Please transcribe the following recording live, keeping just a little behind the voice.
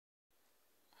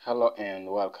Hello and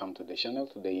welcome to the channel.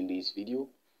 Today in this video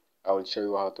I will show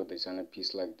you how to design a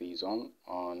piece like this on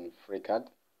FreeCAD.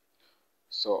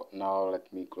 So now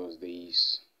let me close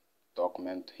this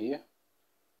document here.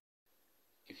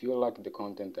 If you like the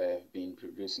content I have been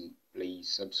producing,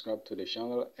 please subscribe to the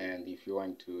channel, and if you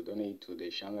want to donate to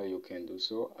the channel you can do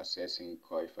so accessing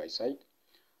Ko-fi site.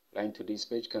 Link to this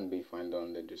page can be found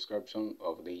on the description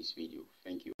of this video.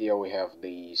 Thank you. Here we have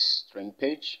this string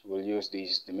page. We'll use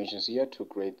these dimensions here to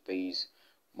create this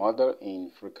model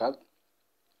in FreeCAD.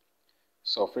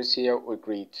 So first here we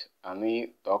create a new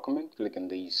document, click on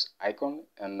this icon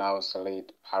and now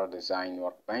select Part Design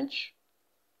Workbench.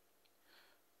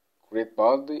 Create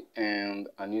body and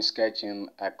a new sketch in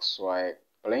XY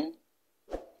plane.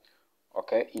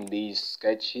 Okay, in this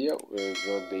sketch here we'll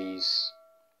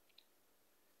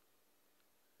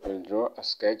draw a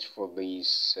sketch for this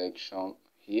section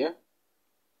here.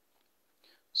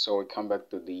 So we come back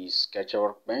to the sketch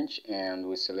workbench and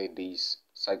we select this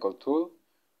cycle tool.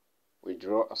 We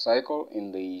draw a cycle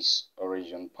in this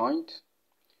origin point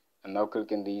and now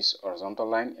click on this horizontal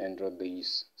line and draw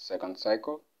this second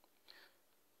cycle.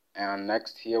 And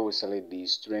next here we select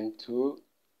this trim tool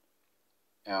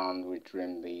and we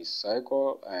trim this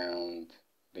cycle and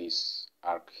this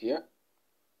arc here.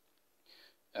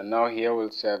 And now here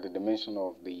we'll set the dimension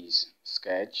of this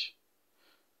sketch.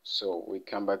 So we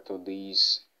come back to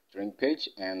this drawing page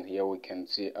and here we can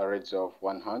see a radius of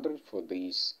 100 for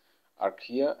this arc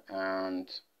here and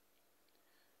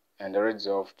a radius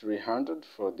of 300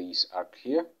 for this arc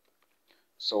here.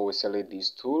 So we select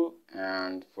this tool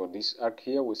and for this arc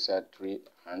here we set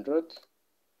 300,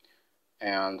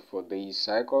 and for this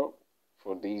cycle,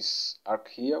 for this arc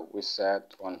here we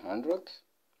set 100.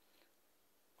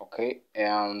 Okay,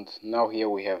 and now here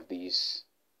we have this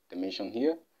dimension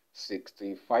here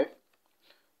 65.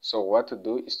 So what to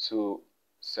do is to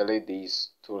select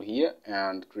this tool here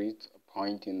and create a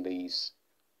point in this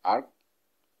arc,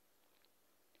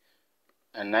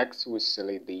 and next we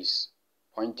select this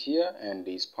point here and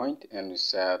this point and we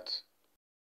set,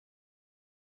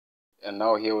 and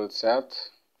now here we'll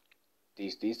set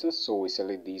this distance. So we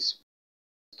select this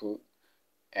tool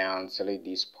and select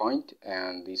this point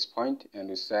and this point and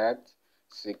we set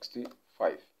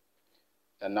 65.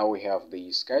 And now we have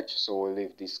the sketch, so we'll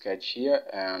leave this sketch here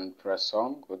and press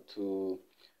home, go to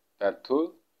pad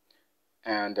tool,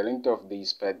 and the length of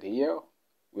this pad here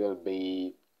will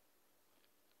be,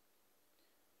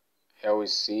 here we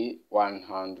see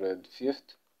 150.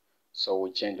 So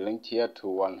we change length here to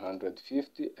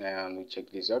 150 and we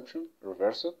check this option,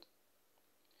 reverse it,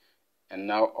 and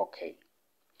now OK.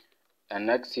 And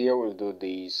next here we'll do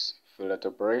this fillet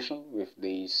operation with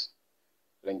this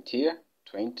length here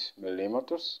 20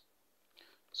 millimeters.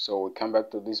 So we come back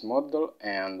to this model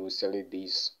and we select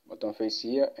this bottom face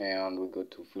here and we go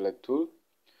to fillet tool.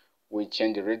 We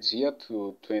change the radius here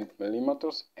to 20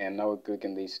 millimeters and now we click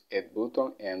on this add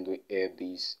button and we add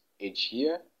this edge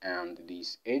here and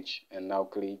this edge and now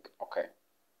click OK.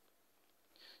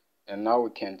 And now we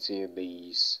can see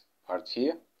this part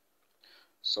here.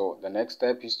 So the next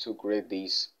step is to create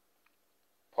this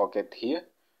pocket here.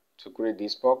 To create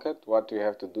this pocket, what we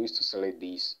have to do is to select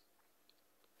this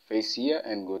face here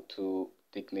and go to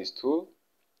thickness tool.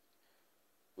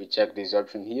 We check this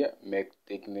option here, make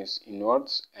thickness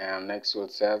inwards, and next we'll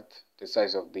set the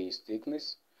size of this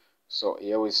thickness. So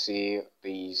here we see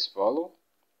this value,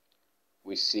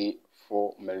 we see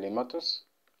 4 millimeters.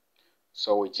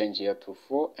 So we change here to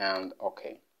 4 and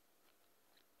OK.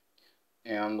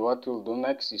 And what we'll do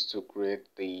next is to create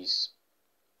this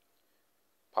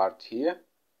part here.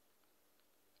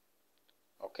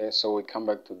 Okay, so we come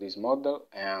back to this model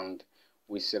and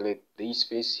we select this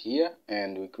face here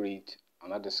and we create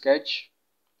another sketch,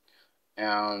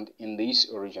 and in this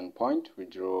origin point we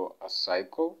draw a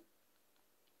cycle.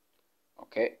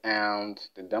 Okay, and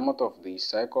the diameter of this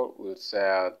cycle will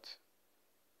set,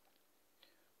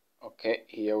 okay,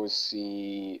 here we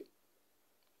see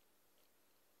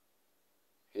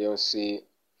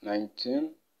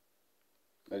 19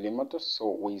 millimeters.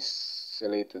 So we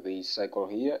select the cycle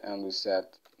here and we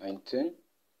set 19,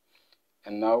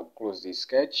 and now close the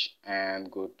sketch and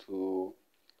go to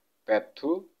pad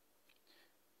tool,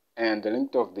 and the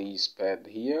length of this pad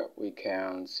here we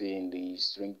can see in the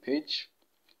string page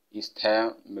is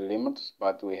 10 millimeters,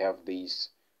 but we have this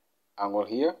angle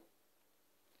here.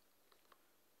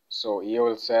 So here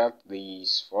we'll set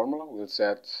this formula, we'll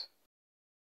set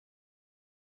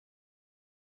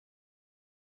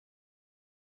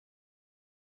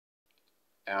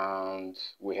and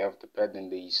we have the pad in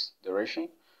this direction.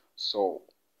 So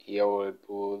here we'll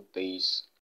put this,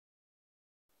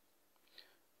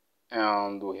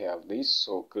 and we have this,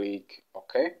 so click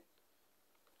OK.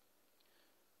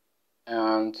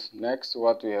 And next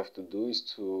what we have to do is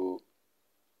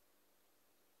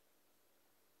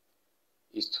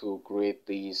to create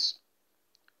this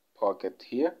pocket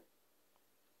here.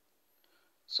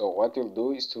 So what you'll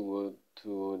do is to go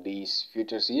to these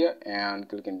features here and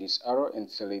click on this arrow and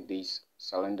select this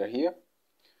cylinder here,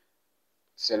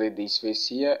 select this face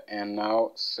here, and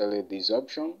now select this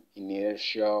option,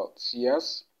 inertial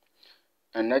CS,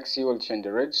 and next you will change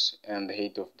the radius and the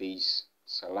height of this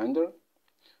cylinder.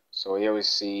 So here we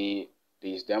see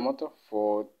this diameter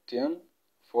 40,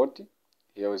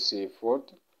 here we see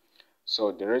 40,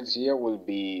 so the radius here will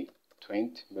be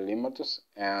 20 millimeters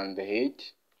and the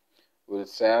height will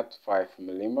set 5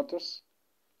 millimeters,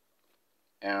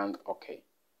 and OK.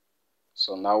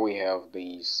 So now we have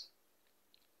this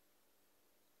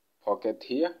pocket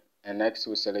here, and next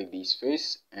we select this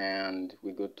face and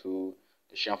we go to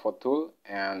the chamfer tool,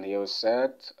 and here we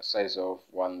set a size of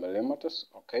 1 millimeters.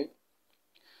 OK.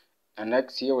 And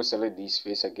next here we select this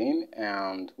face again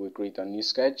and we create a new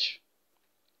sketch,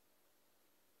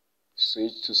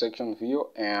 switch to section view,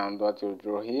 and what we'll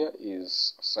draw here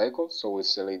is a cycle. So we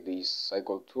select this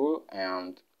cycle tool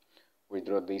and we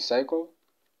draw this cycle,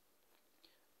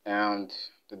 and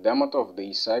the diameter of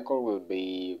the cycle will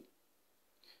be,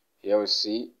 here we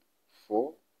see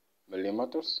 4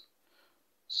 millimeters.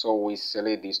 So we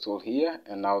select this tool here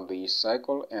and now the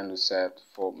cycle and we set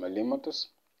 4 millimeters,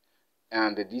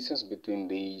 and the distance between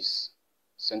this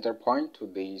center point to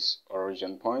this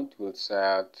origin point will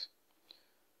set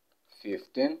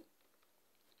 15.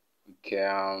 We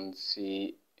can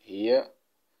see here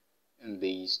in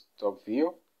this top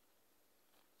view,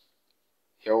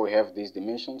 here we have these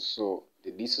dimensions, so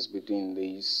the distance between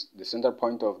the center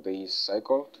point of this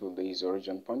cycle to this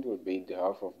origin point will be the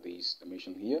half of this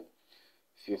dimension here,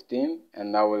 15.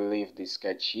 And now we'll leave the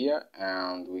sketch here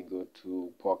and we go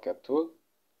to pocket tool,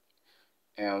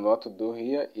 and what to do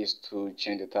here is to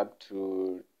change the tab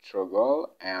to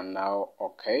triangle, and now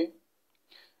OK.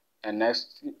 And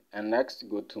next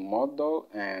go to model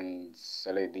and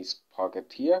select this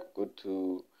pocket here, go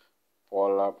to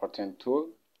polar pattern tool,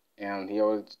 and here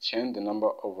we'll change the number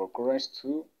of recurrence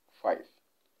to 5,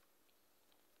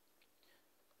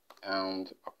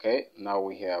 and OK. Now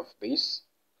we have this,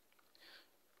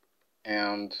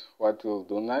 and what we'll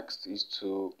do next is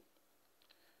to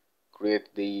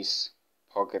create this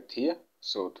pocket here.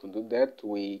 So to do that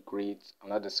we create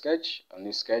another sketch, a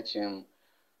new sketch in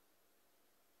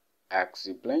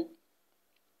axis plane.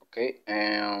 OK,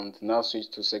 and now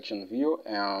switch to section view,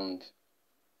 and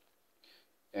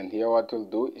here what we'll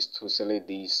do is to select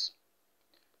this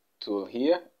tool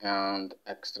here and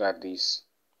extract this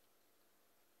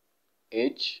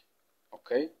edge.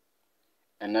 OK,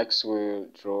 and next we'll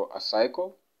draw a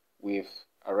cycle with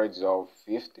a radius of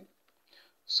 50.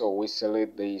 So we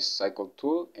select this cycle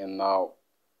tool and now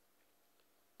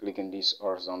click on this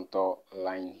horizontal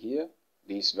line here,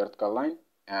 this vertical line,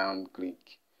 and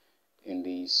click in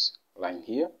this line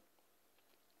here.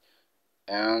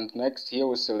 And next here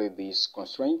we select this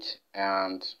constraint,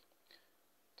 and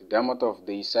the diameter of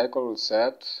the cycle will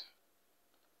set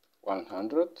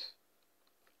 100.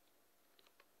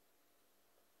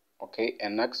 OK,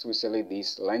 and next we select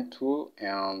this line tool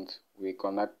and we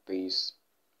connect this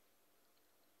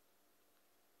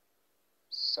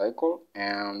cycle,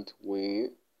 and we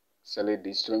select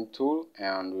this trim tool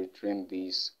and we trim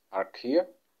this arc here,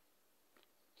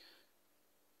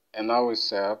 and now we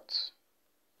set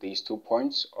these 2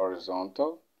 points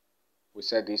horizontal, we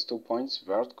set these 2 points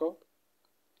vertical.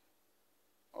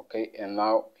 OK, and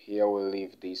now here we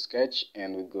leave the sketch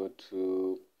and we go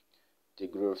to the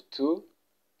groove tool,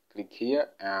 click here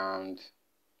and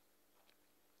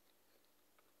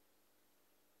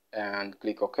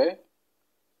click OK.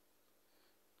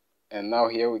 And now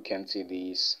here we can see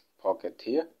this pocket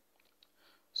here.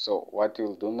 So what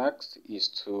we'll do next is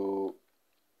to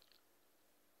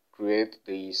create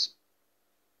this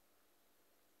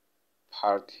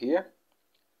part here.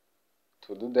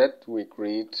 To do that we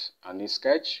create a new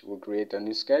sketch. We create a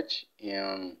new sketch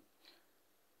in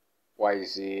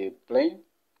YZ plane,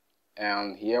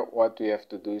 and here what we have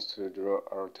to do is to draw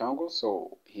a rectangle.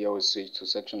 So here we switch to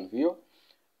section view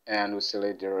and we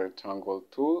select the rectangle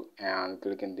tool and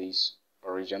click on this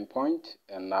origin point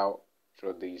and now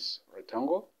draw this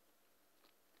rectangle.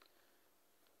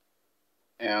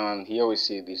 And here we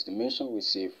see this dimension, we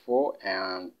see 4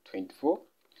 and 24.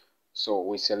 So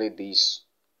we select this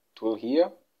tool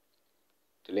here.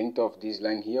 The length of this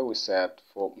line here we set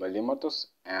 4 millimeters,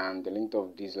 and the length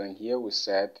of this line here we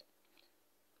set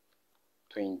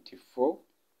 24.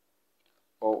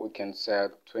 or we can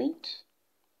set 20.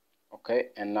 Okay,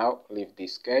 and now leave the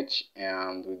sketch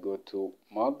and we go to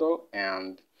model,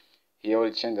 and here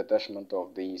we'll change the attachment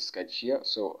of the sketch here.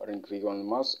 So right click on the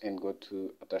mouse and go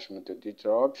to attachment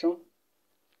editor option,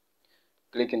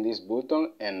 click in this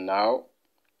button, and now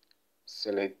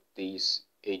select this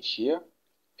edge here,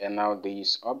 and now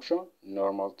this option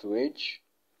normal to edge.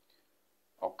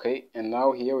 Okay, and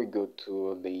now here we go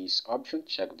to this option,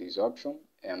 check this option,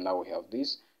 and now we have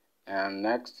this, and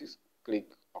next is click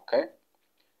OK,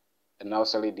 and now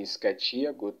select this sketch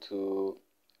here, go to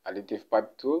additive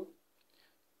pipe tool,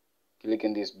 click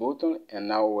in this button, and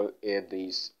now we'll add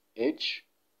this edge,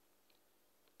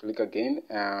 click again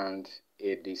and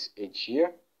add this edge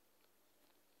here,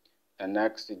 and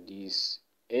next this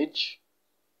edge,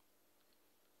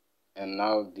 and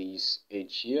now this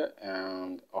edge here,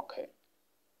 and OK.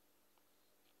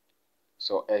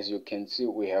 So as you can see,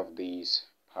 we have this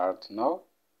part now,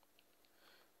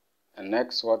 and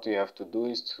next what we have to do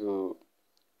is to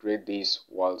create these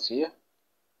walls here.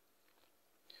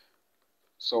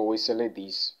 So we select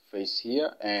this face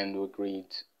here and we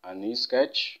create a new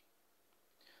sketch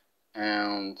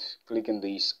and click on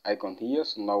this icon here.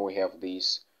 So now we have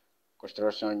this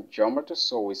construction geometry,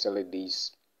 so we select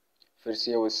this. First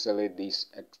here we select this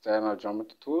external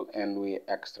geometry tool and we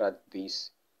extract this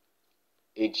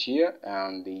edge here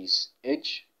and this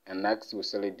edge, and next we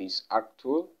select this arc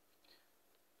tool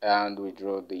and we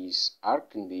draw this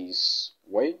arc in this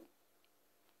way,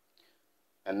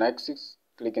 and next is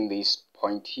click in this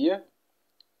point here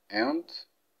and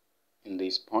in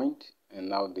this point, and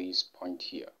now this point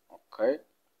here. Okay,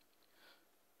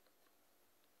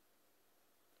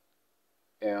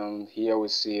 and here we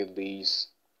see this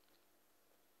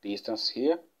distance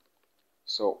here.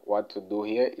 So what to do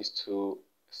here is to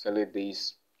select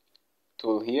this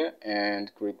tool here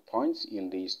and create points in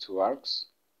these two arcs.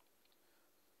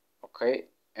 Okay,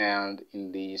 and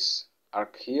in this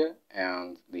arc here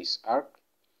and this arc.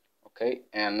 Okay,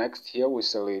 and next here we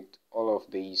select all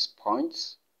of these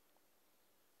points,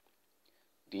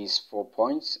 these 4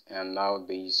 points, and now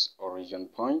this origin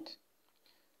point,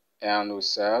 and we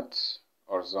set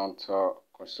horizontal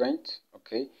constraint.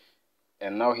 Okay,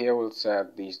 and now here we'll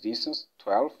set this distance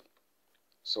 12.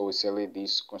 So we select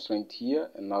this constraint here,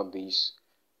 and now these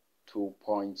 2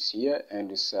 points here, and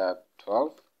we set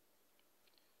 12,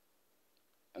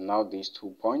 and now these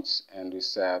 2 points and we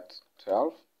set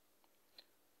 12.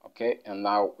 Okay, and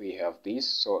now we have this.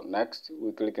 So next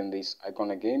we click on this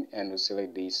icon again and we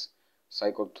select this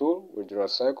cycle tool. We draw a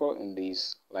cycle in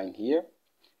this line here,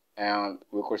 and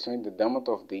we constrain the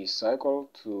diameter of this cycle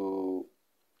to,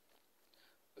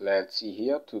 let's see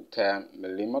here, to 10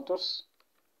 millimeters.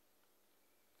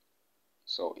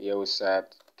 So here we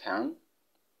set 10,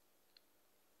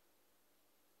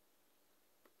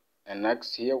 and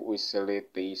next here we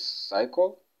select this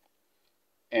cycle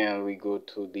and we go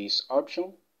to this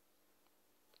option,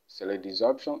 select this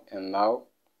option, and now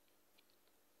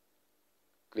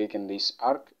click in this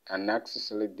arc, and next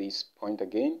select this point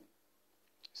again,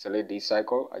 select this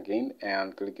cycle again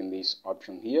and click in this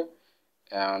option here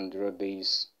and draw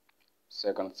this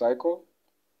second cycle,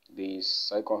 this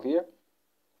cycle here,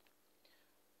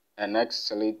 and next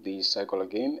select this cycle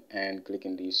again and click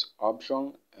in this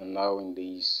option, and now in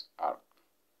this arc.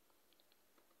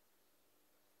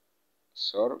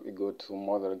 So we go to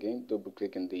model again, double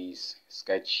click in this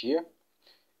sketch here,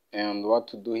 and what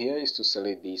to do here is to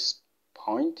select this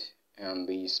point and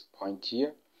this point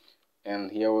here,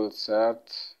 and here we'll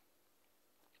set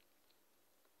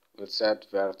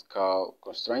vertical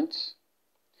constraints,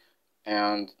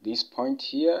 and this point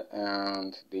here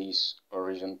and this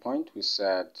origin point we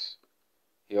set,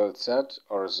 here we'll set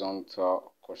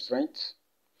horizontal constraints.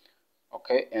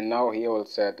 Okay, and now here we'll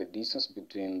set the distance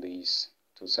between these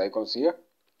two cycles here.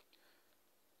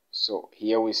 So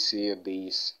here we see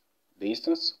this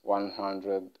distance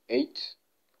 108.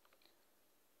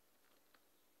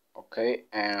 Okay,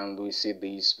 and we see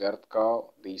this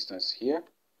vertical distance here.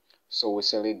 So we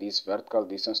select this vertical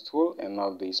distance tool, and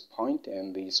now this point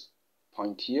and this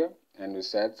point here, and we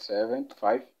set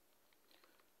 75.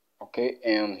 Okay,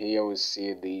 and here we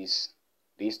see this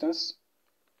distance.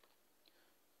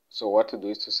 So what to do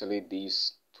is to select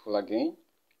this tool again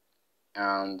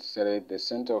and select the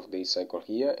center of the cycle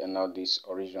here, and now this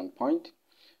origin point,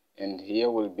 and here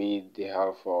will be the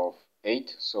half of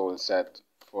 8, so we'll set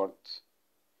 4th,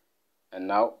 and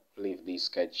now leave the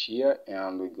sketch here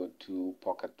and we go to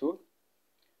pocket tool,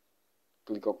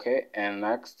 click OK, and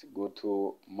next go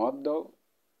to model,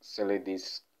 select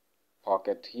this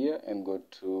pocket here and go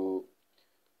to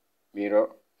mirror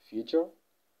feature,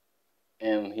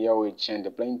 and here we change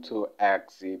the plane to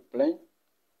axis plane.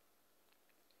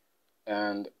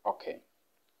 and OK.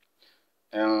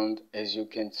 And as you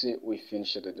can see, we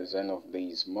finished the design of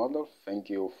this model. Thank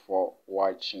you for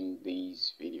watching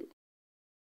this video.